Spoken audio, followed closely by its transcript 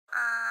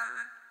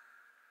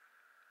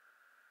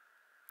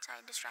Sorry,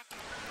 distracted.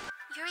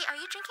 Yuri, are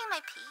you drinking my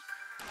pee?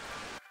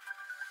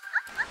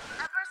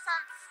 Ever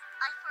since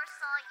I first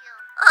saw you,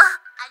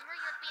 I knew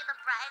you'd be the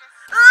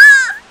brightest.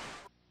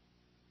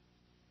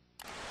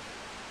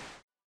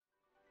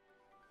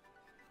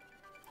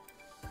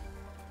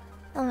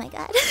 Oh my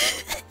god.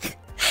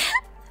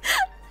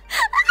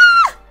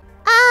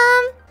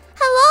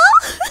 Hello?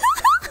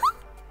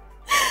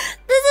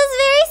 This is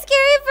very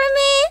scary for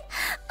me.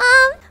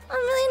 I'm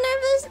really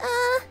nervous.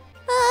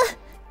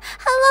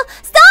 Hello?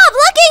 Stop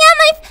looking at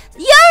my...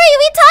 Yuri,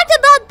 we talked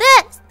about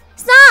this.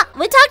 Stop.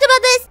 We talked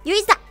about this.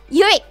 Yuri, stop.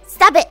 Yuri,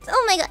 stop it.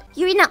 Oh my god.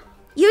 Yuri, no.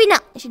 Yuri, no.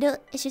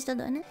 Is she still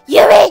doing it?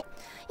 Yuri!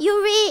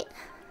 Yuri!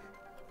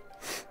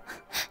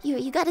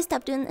 Yuri, you gotta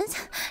stop doing this.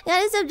 You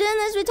gotta stop doing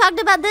this. We talked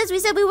about this. We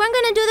said we weren't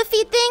gonna do the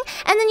feet thing,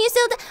 and then you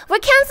still... We're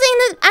canceling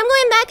this. I'm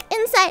going back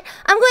inside.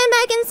 I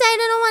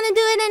don't want to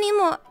do it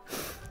anymore.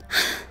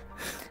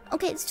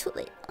 Okay, it's too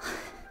late.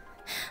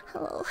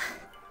 Hello.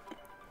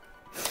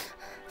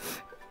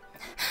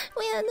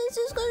 We had this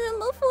discussion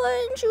before,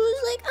 and she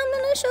was like, I'm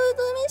gonna show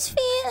Lumi's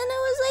feet, and I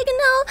was like,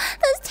 no,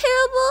 that's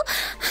terrible.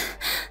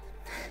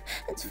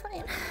 It's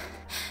fine.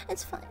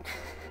 It's fine.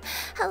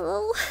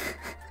 Hello?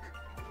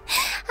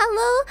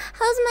 Hello?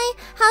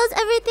 How's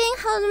everything?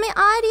 How's my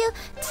audio?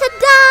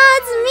 Ta-da!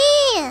 It's me!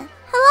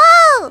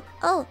 Hello!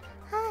 Oh,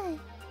 hi.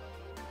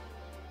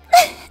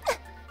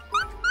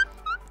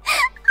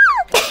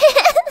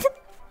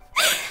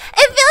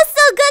 It feels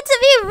so good to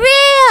be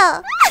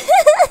real!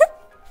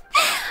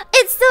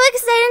 It's so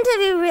exciting to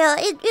be real.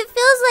 It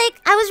feels like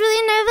I was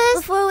really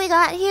nervous before we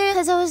got here,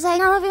 because I was like,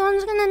 now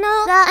everyone's gonna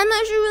know that I'm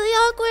actually really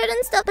awkward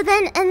and stuff. But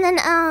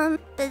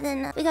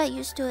then we got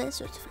used to it,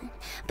 so it's fine.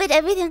 But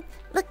everything,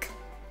 look.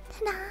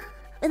 Ta-da.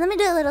 Wait, let me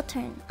do a little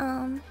turn.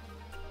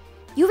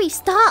 Yuri,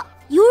 stop!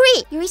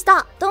 Yuri,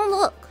 stop! Don't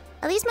look.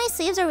 At least my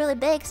sleeves are really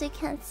big, so you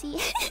can't see.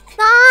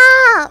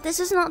 Stop! This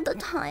is not the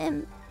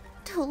time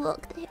to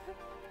look there.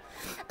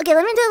 Okay,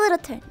 let me do a little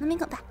turn. Let me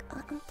go back.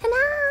 Ta-da!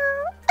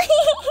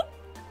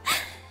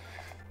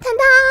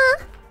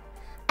 Ta-da!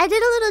 I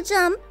did a little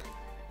jump.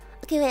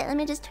 Okay, wait, let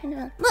me just turn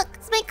around. Look,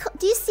 it's my coat.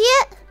 Do you see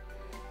it?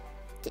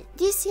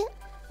 Do you see it?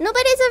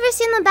 Nobody's ever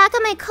seen the back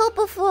of my coat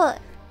before.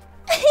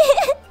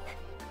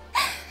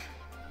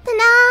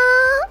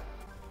 Ta-da!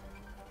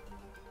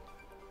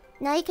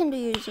 Now you can do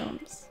your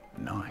zooms.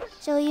 Nice.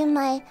 Show you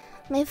my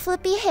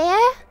flippy hair.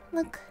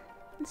 Look.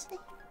 Let's see.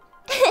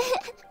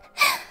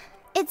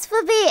 It's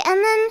flippy,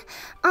 and then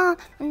I'm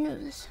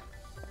nervous.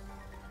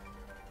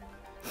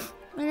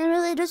 And I'm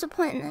really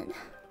disappointed.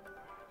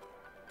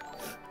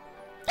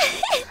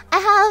 I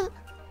have...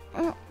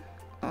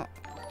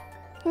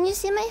 Can you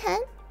see my head?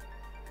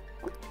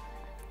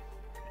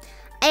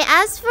 I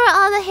asked for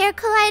all the hair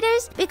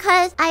colliders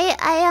because I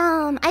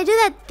do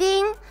that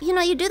thing. You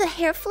know, you do the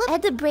hair flip. I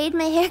had to braid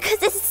my hair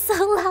because it's so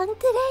long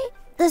today.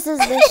 This is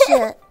the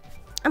shit.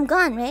 I'm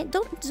gone, right?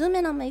 Don't zoom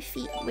in on my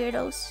feet,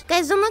 weirdos.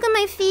 Guys, don't look at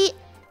my feet.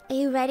 Are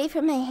you ready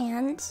for my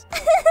hands?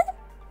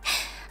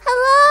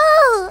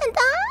 Hello!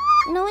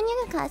 You know when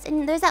you're in class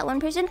and there's that one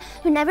person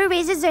who never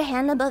raises their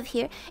hand above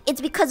here?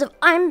 It's because of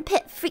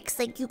armpit freaks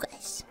like you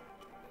guys.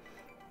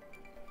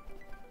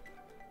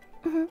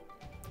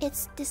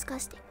 It's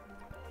disgusting.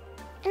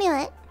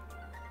 Anyway,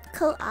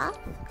 coat off.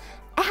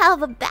 I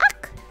have a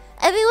back.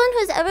 Everyone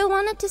who's ever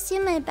wanted to see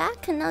my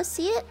back can now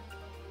see it.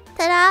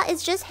 Ta-da!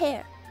 It's just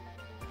hair.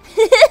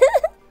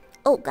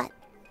 Oh god,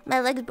 my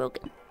leg's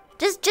broken.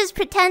 Just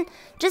pretend.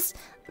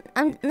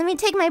 Let me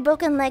take my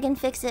broken leg and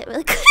fix it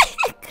really quick.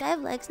 Do I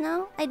have legs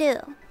now? I do.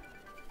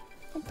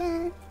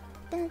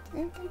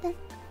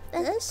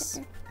 This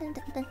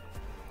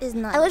is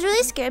not. I was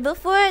really scared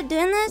before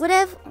doing this. What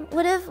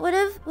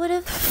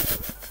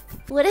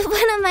if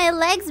one of my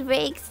legs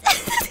breaks?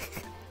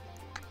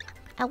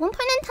 At one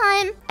point in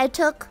time, I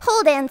took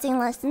pole dancing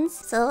lessons,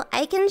 so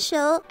I can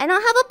show. I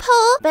don't have a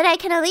pole, but I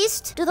can at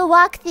least do the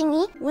walk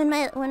thingy when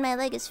my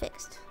leg is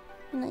fixed.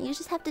 You know, you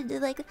just have to do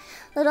like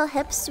little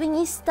hip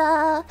swingy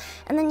stuff,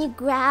 and then you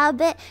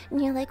grab it, and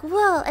you're like,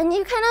 whoa, and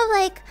you kind of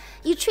like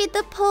you treat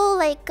the pole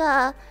like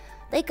a.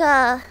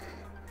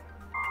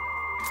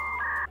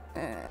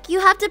 You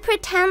have to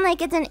pretend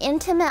like it's an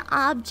intimate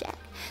object.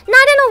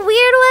 Not in a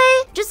weird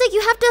way, just like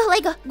you have to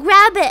like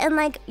grab it and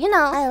like, you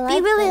know,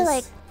 be really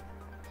like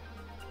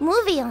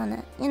movie on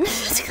it, you know.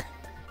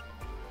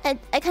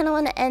 I kind of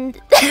want to end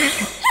here.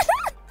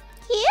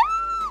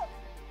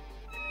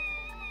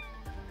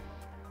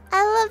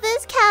 I love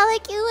this cow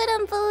like you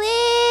wouldn't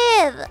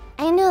believe.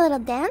 I can do a little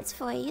dance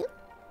for you.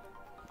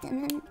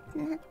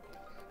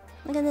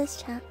 Look at this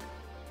chat.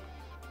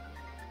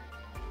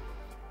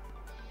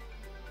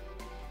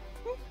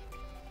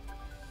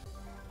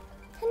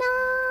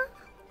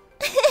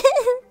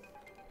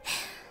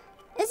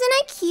 Isn't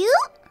it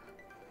cute?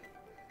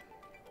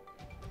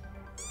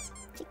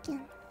 Chicken.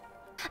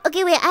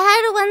 Okay, wait. I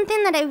had one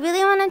thing that I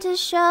really wanted to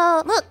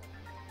show. Look,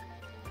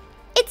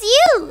 it's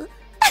you.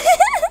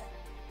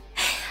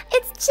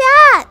 It's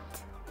chat.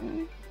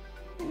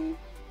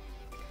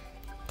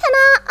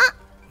 Ta-da!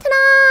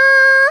 Ta-da!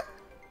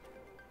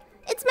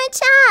 It's my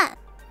chat.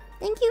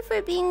 Thank you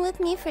for being with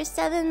me for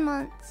 7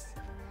 months.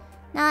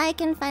 Now I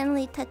can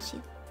finally touch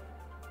you.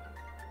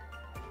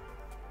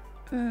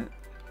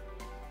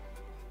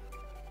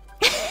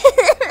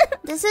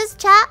 This is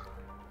chat.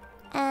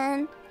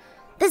 And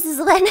this is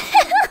Lenham.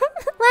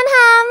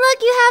 Lenham,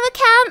 look, you have a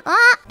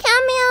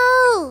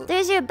cameo.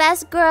 There's your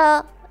best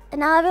girl.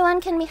 And now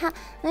everyone can be Let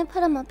me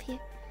put him up here.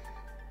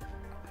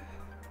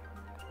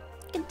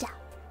 Good job.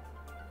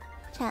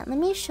 Chat, let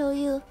me show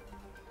you.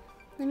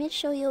 Let me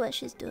show you what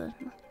she's doing.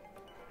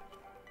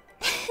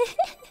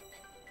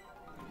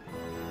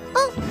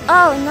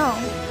 Oh no.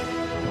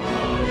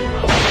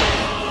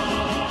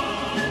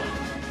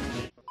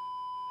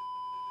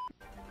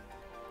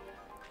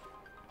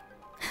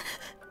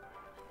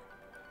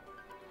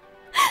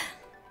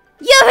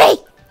 Yuri!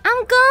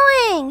 I'm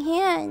going!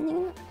 Here.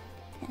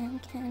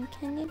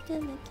 Can you do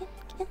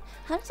the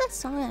How does that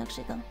song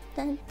actually go?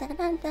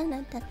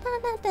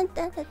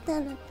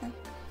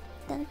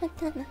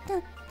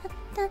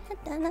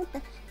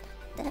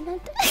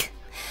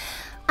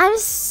 I'm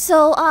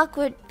so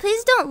awkward.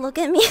 Please don't look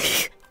at me.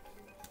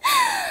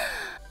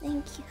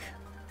 Thank you.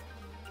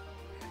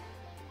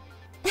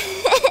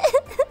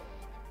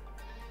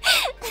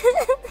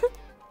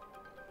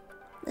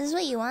 This is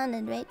what you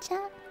wanted, right,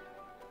 chat?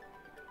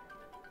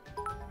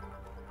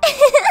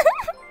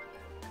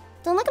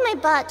 Don't look at my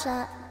butt,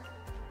 chat.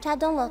 Chat,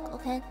 don't look,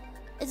 okay?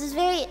 This is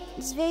very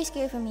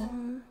scary for me.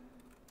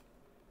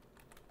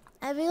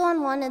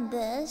 Everyone wanted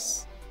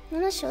this. You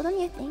wanna show them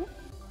your thing?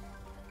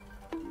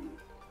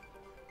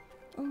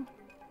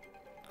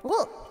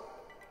 Whoa!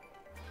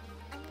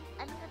 I need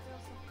to do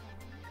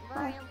something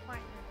very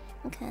important.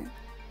 Okay.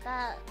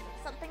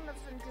 Something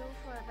that's been due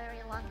for a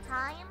very long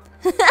time.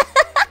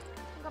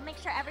 I'm gonna make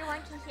sure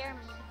everyone can hear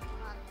me.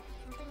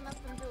 Something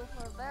that's been due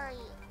for a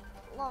very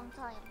long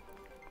time.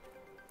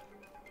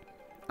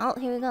 Oh,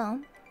 here we go.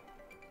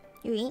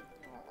 You eat?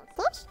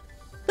 Push?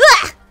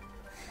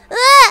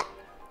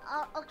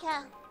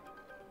 Okay.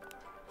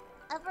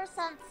 Ever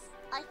since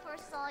I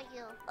first saw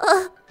you,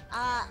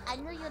 I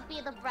knew you'd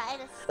be the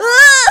brightest star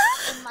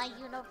in my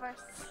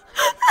universe.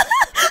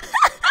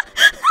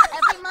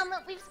 Every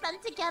moment we've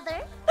spent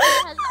together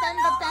has been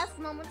the best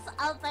moments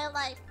of my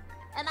life,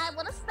 and I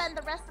want to spend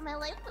the rest of my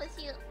life with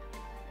you.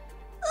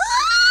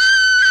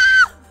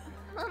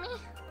 Mommy,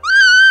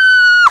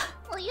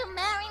 will you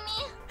marry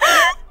me?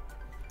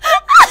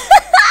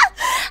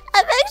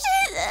 I'm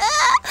actually...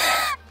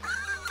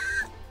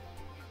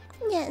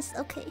 Yes,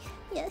 okay.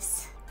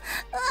 Yes.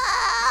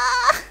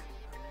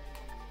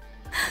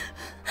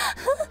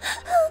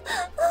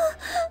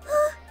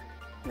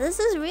 This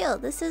is real.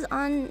 This is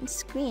on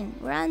screen.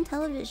 We're on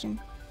television.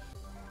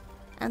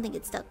 I don't think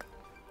it's stuck.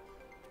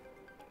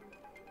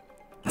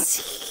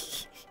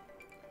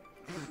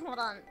 Hold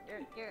on.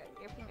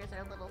 Your fingers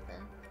are a little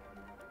thin.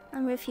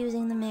 I'm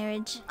refusing the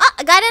marriage. Oh,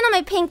 I got it on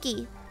my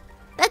pinky.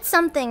 That's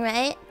something,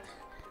 right?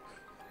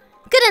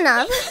 Good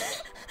enough.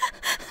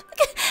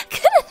 Good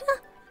enough.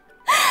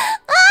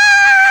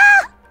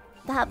 Ah!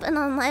 That happened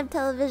on live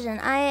television.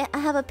 I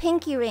have a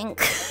pinky ring.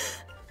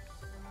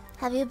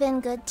 Have you been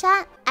good,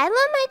 chat? I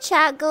let my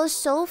chat go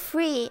so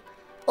free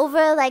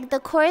over like the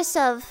course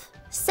of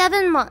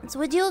 7 months.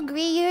 Would you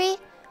agree, Yuri?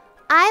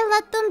 I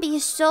let them be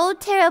so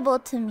terrible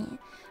to me.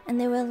 And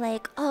they were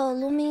like, oh,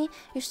 Lumi,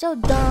 you're so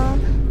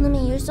dumb.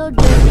 Lumi, you're so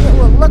dirty.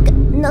 Well, look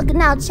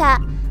now, chat.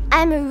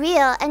 I'm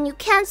real, and you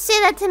can't say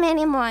that to me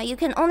anymore. You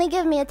can only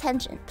give me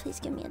attention. Please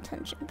give me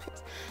attention,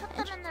 please.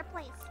 Put them in their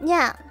place.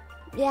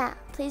 Yeah.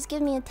 Please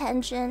give me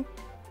attention.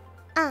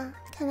 Can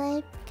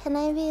I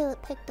be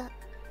picked up?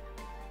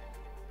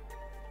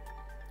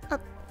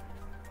 Up.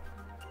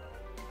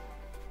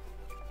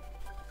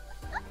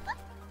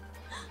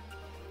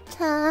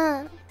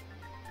 Chat.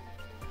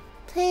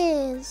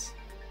 Please.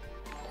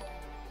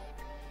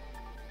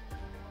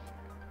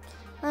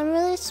 I'm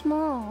really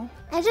small.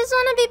 I just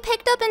want to be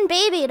picked up and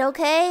babied,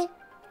 okay?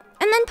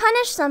 And then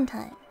punished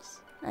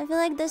sometimes. I feel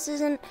like this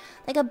isn't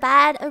like a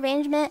bad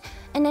arrangement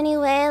in any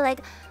way.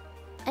 Like,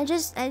 I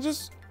just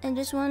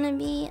want to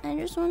be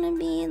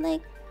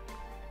like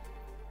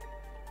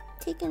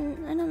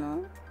taken. I don't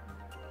know.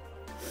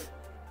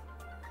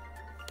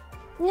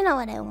 You know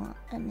what I want,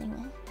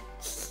 anyway.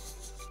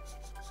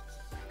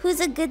 Who's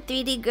a good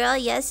 3D girl?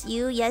 Yes,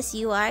 you. Yes,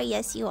 you are.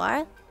 Yes, you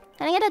are.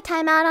 Can I get a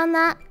timeout on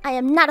that? I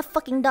am not a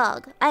fucking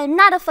dog. I am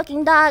not a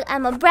fucking dog.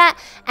 I'm a brat,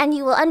 and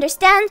you will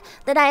understand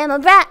that I am a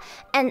brat,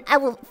 and I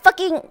will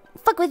fucking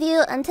fuck with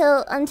you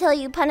until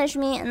you punish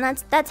me, and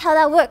that's how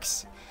that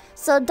works.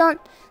 So don't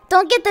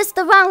get this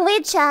the wrong way,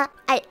 chat.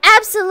 I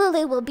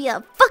absolutely will be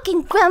a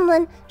fucking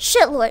gremlin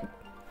shitlord.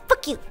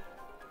 Fuck you.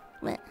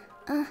 Wait.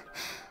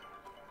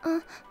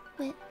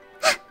 Wait.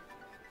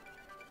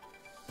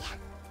 Yeah.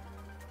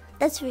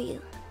 That's for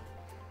you.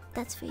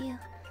 That's for you.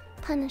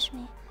 Punish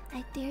me.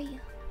 I dare you.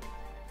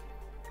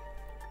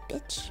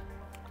 Bitch.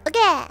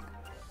 Okay.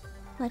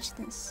 Watch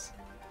this.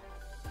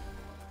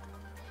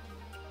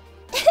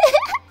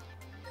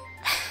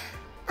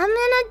 I'm in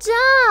a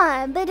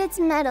jar, but it's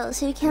metal,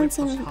 so you can't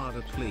see me.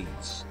 Harder,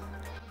 please.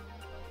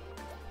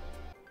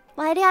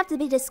 Why do you have to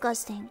be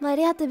disgusting? Why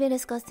do you have to be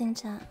disgusting,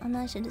 chat? I'm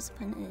actually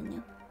disappointed in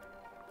you.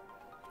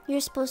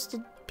 You're supposed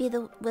to be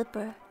the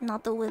whipper,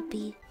 not the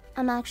whippy.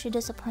 I'm actually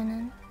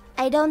disappointed.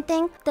 I don't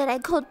think that I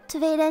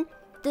cultivated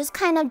this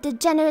kind of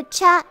degenerate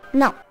chat.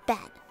 No,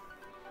 bad.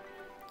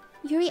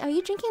 Yuri, are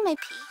you drinking my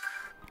pee?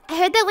 I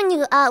heard that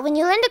when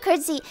you learn to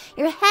curtsy,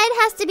 your head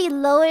has to be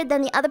lower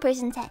than the other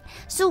person's head.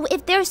 So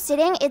if they're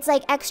sitting, it's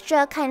like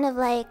extra kind of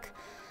like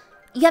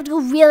you have to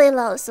go really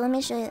low. So let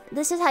me show you.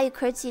 This is how you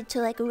curtsy to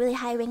like a really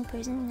high rank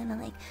person. You're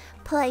gonna like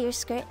pull out your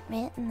skirt,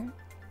 right? And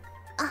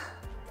then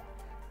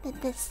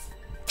like this.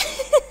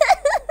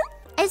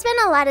 I spend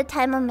a lot of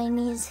time on my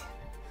knees.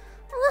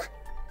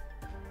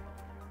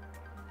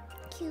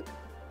 Cute.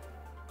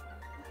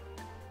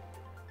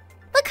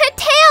 Look, her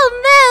tail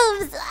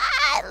moves!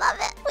 I love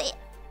it. Wait.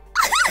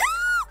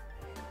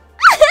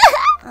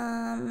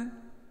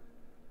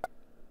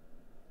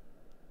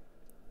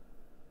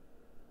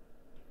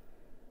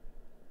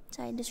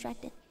 Sorry,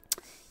 distracted.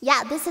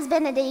 Yeah, this has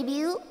been a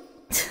debut.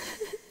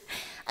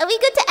 Are we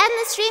good to end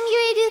the stream,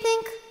 Yuri, do you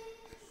think?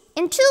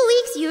 In 2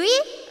 weeks, Yuri,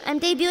 I'm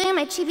debuting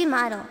my chibi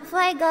model. Before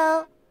I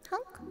go,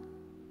 honk.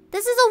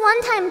 This is a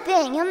one-time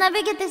thing. You'll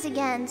never get this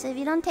again. So if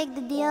you don't take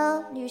the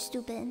deal, you're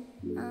stupid.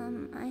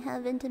 I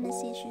have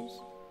intimacy issues.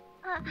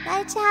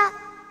 Bye, chat.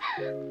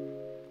 Hi.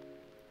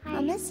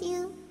 I'll miss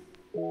you.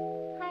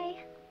 Hi.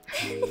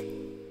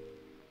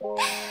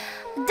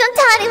 Don't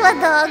tell anyone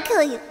though, I'll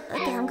kill you.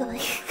 Okay, I'm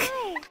going.